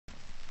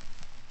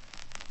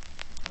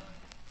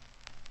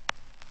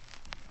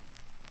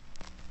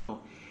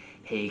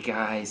Hey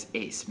guys,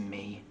 it's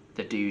me,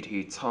 the dude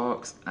who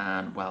talks,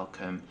 and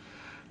welcome.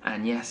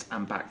 And yes,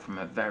 I'm back from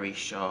a very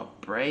short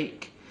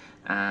break,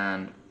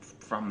 and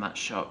from that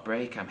short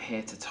break, I'm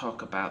here to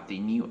talk about the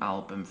new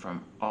album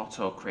from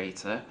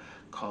Autokrator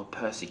called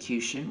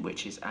Persecution,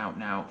 which is out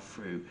now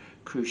through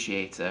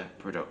Krucyator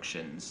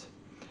Productions.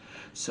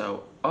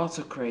 So,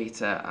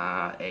 Autokrator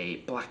are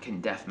a black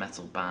and death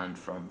metal band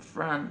from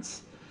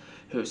France,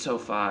 who so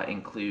far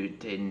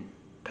including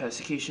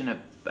Persecution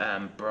have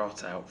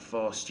brought out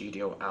 4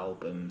 studio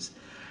albums,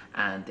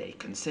 and they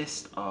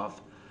consist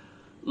of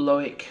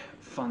Loic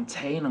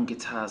Fontaine on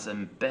guitars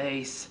and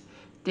bass,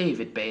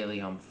 David Bailey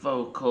on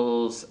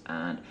vocals,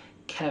 and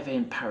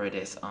Kevin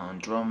Paradis on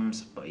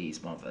drums, but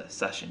he's more of a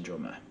session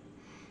drummer.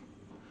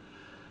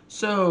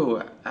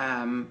 So,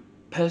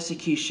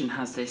 persecution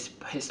has this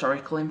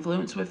historical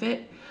influence with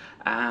it,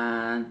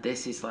 and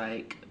this is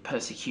like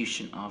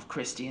persecution of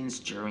Christians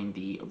during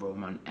the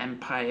Roman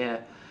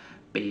Empire,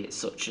 be it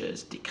such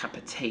as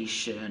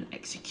decapitation,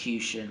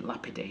 execution,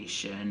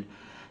 lapidation,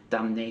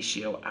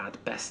 damnatio ad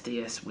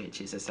bestias, which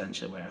is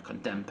essentially where a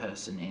condemned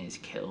person is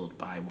killed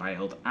by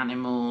wild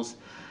animals,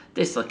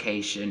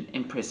 dislocation,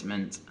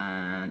 imprisonment,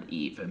 and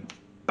even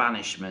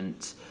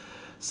banishment.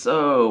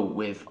 So,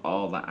 with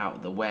all that out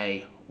of the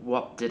way,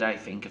 what did I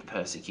think of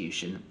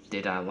Persecution?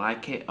 Did I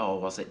like it,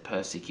 or was it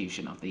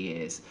Persecution of the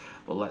Years?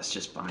 Well, let's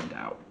just find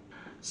out.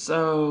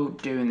 So,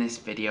 during this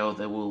video,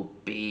 there will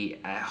be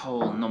a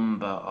whole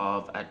number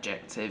of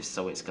adjectives,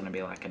 so it's going to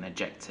be like an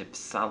adjective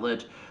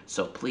salad.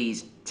 So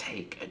please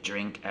take a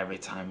drink every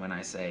time when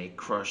I say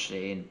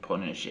crushing,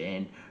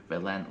 punishing,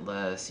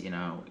 relentless,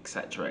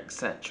 etc.,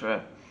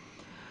 etc.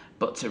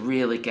 But to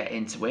really get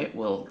into it,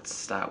 we'll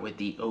start with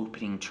the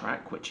opening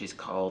track, which is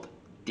called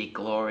De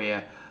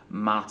Gloria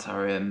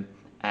Martyrum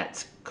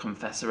et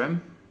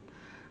Confessorum.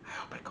 I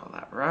hope I got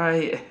that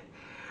right.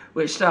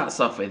 Which starts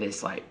off with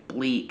this like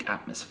bleak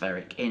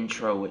atmospheric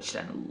intro, which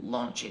then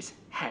launches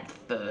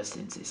headfirst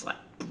into this like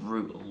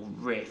brutal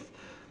riff,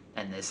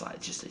 and there's like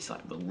just this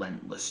like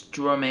relentless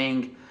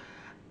drumming.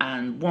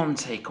 And one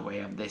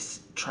takeaway of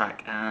this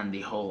track and the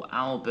whole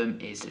album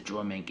is the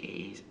drumming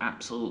is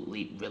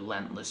absolutely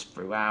relentless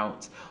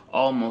throughout,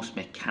 almost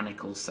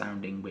mechanical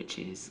sounding, which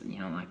is,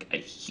 like a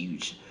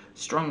huge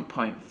strong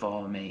point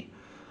for me.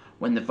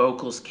 When the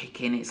vocals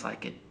kick in, it's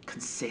like a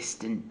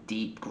consistent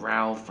deep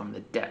growl from the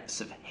depths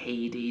of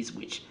Hades,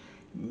 which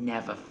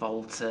never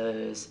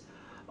falters.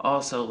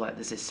 Also, like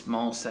there's this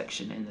small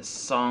section in the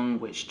song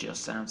which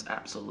just sounds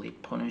absolutely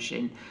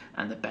punishing,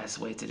 and the best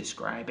way to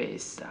describe it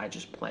is I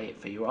just play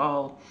it for you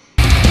all.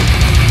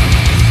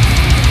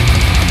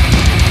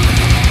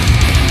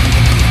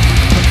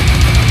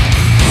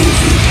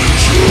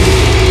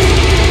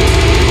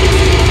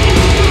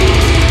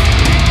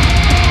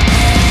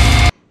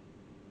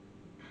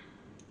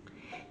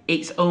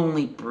 It's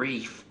only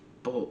brief,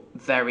 but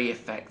very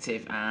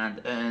effective,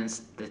 and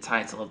earns the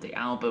title of the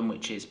album,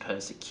 which is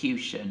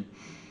Persecution.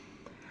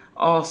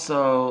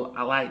 Also,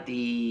 I like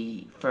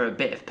for a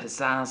bit of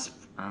pizzazz,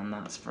 and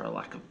that's for a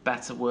lack of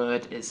better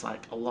word, it's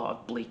like a lot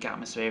of bleak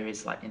atmosphere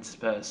is like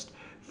interspersed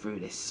through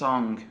this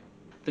song.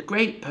 The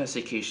Great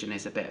Persecution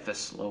is a bit of a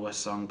slower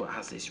song, but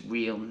has this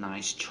real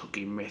nice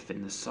chugging riff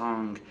in the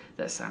song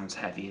that sounds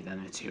heavier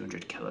than a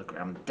 200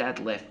 kilogram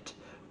deadlift,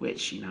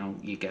 which,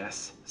 you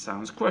guess,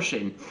 sounds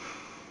crushing.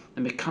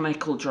 The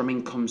mechanical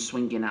drumming comes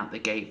swinging out the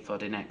gate for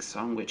the next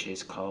song, which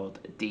is called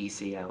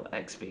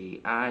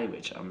DCLXVI,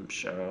 which I'm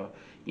sure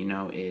you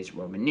know is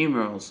Roman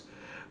numerals,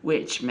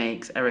 which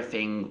makes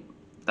everything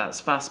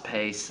that's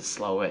fast-paced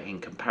slower in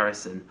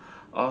comparison.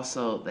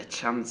 Also, the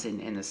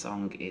chanting in the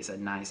song is a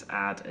nice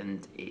add,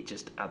 and it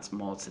just adds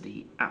more to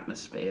the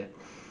atmosphere.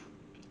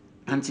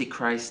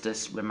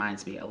 Antichristus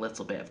reminds me a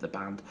little bit of the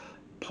band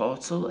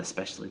Portal,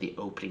 especially the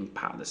opening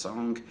part of the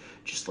song.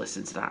 Just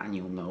listen to that and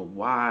you'll know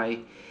why.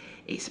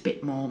 It's a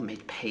bit more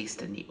mid-paced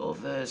than the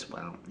others,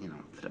 well,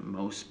 for the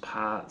most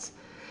part,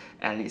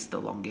 and it's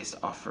the longest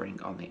offering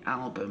on the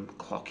album,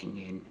 clocking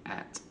in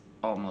at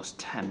almost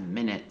 10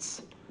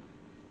 minutes.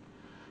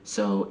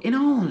 So, in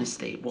all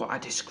honesty, what I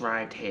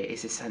described here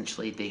is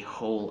essentially the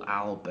whole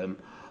album,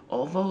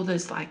 although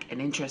there's like an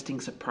interesting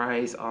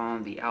surprise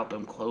on the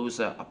album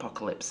closer,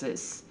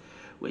 Apocalypsis,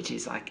 which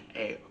is like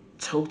a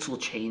total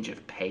change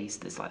of pace.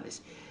 There's like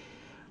this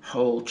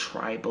whole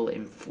tribal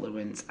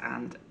influence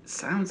and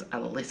sounds a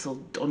little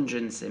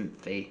dungeon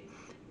synthy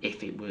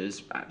if it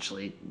was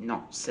actually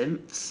not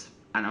synths.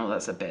 I know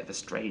that's a bit of a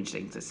strange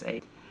thing to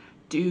say.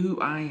 Do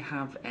I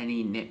have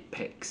any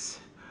nitpicks?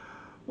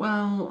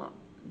 Well,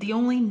 the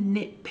only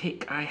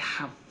nitpick I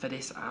have for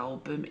this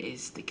album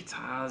is the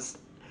guitars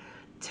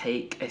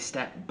take a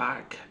step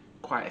back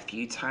quite a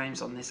few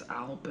times on this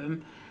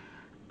album,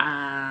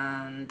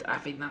 and I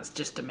think that's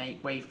just to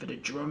make way for the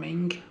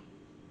drumming.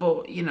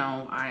 But,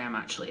 I am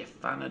actually a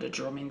fan of the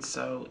drumming,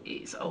 so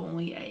it's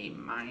only a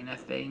minor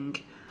thing.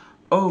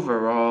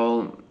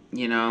 Overall,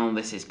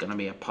 this is going to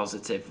be a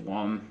positive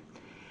one.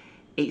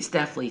 It's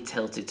definitely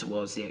tilted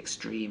towards the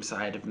extreme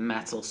side of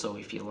metal, so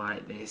if you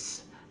like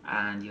this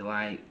and you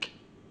like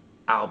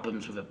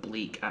albums with a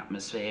bleak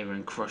atmosphere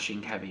and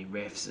crushing heavy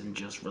riffs and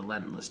just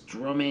relentless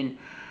drumming,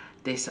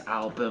 this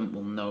album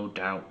will no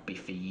doubt be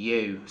for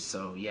you.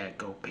 So yeah,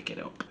 go pick it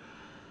up.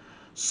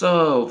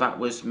 So that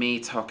was me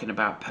talking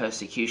about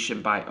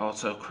Persecution by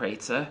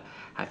Autokrator.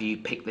 Have you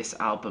picked this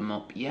album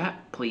up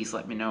yet? Please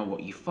let me know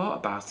what you thought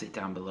about it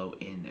down below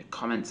in the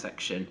comment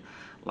section.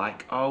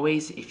 Like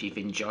always, if you've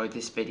enjoyed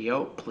this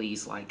video,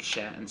 please like,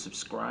 share and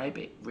subscribe.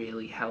 It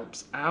really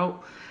helps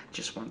out.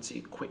 Just want to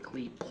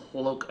quickly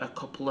plug a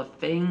couple of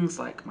things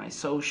like my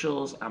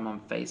socials. I'm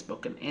on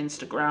Facebook and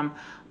Instagram.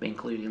 I'll be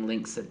including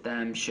links to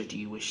them should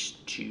you wish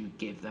to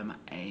give them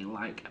a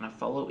like and a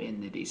follow in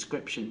the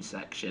description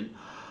section.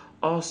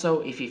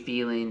 Also, if you're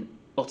feeling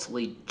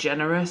utterly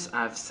generous,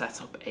 I've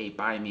set up a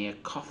Buy Me a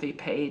Coffee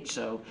page,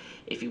 so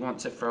if you want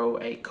to throw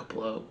a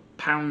couple of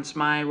pounds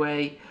my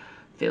way,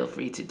 feel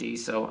free to do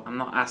so. I'm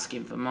not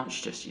asking for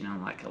much, just, you know,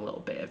 like a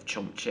little bit of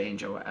chump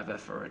change or whatever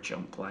for a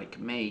chump like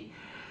me.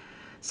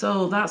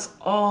 So that's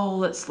all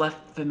that's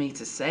left for me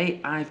to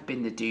say. I've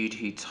been the dude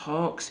who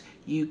talks.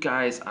 You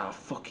guys are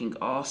fucking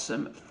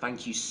awesome.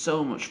 Thank you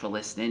so much for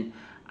listening,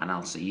 and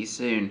I'll see you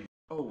soon.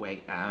 Oh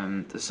wait,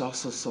 there's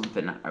also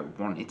something that I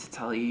wanted to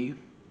tell you.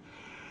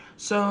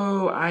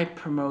 So I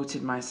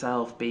promoted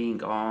myself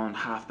being on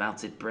Half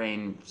Melted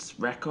Brains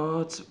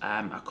Records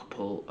a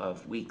couple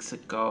of weeks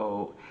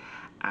ago,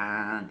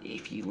 and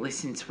if you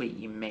listen to it,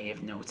 you may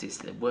have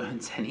noticed there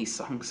weren't any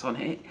songs on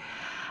it.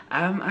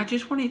 I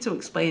just wanted to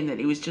explain that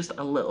it was just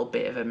a little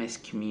bit of a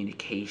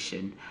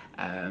miscommunication.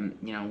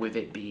 You know, with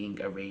it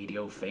being a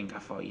radio thing, I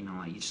thought, you know,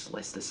 like, you just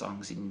list the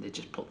songs and they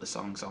just put the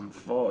songs on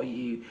for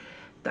you.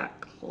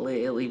 That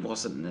clearly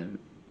wasn't the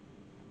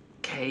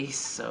case,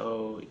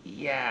 so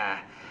yeah,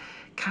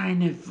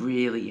 kind of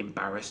really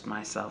embarrassed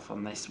myself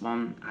on this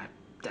one. I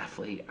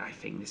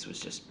think this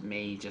was just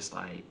me just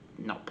like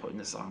not putting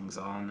the songs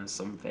on or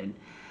something,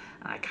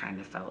 and I kind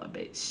of felt a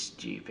bit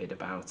stupid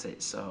about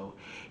it. So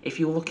if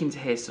you're looking to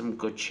hear some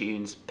good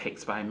tunes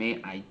picked by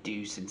me, I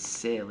do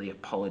sincerely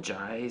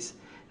apologise.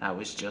 That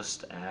was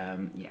just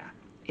yeah,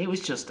 it was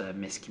just a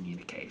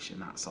miscommunication,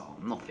 that's all,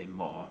 nothing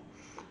more.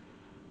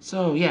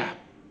 So yeah,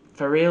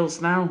 for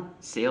reals now,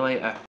 see you later.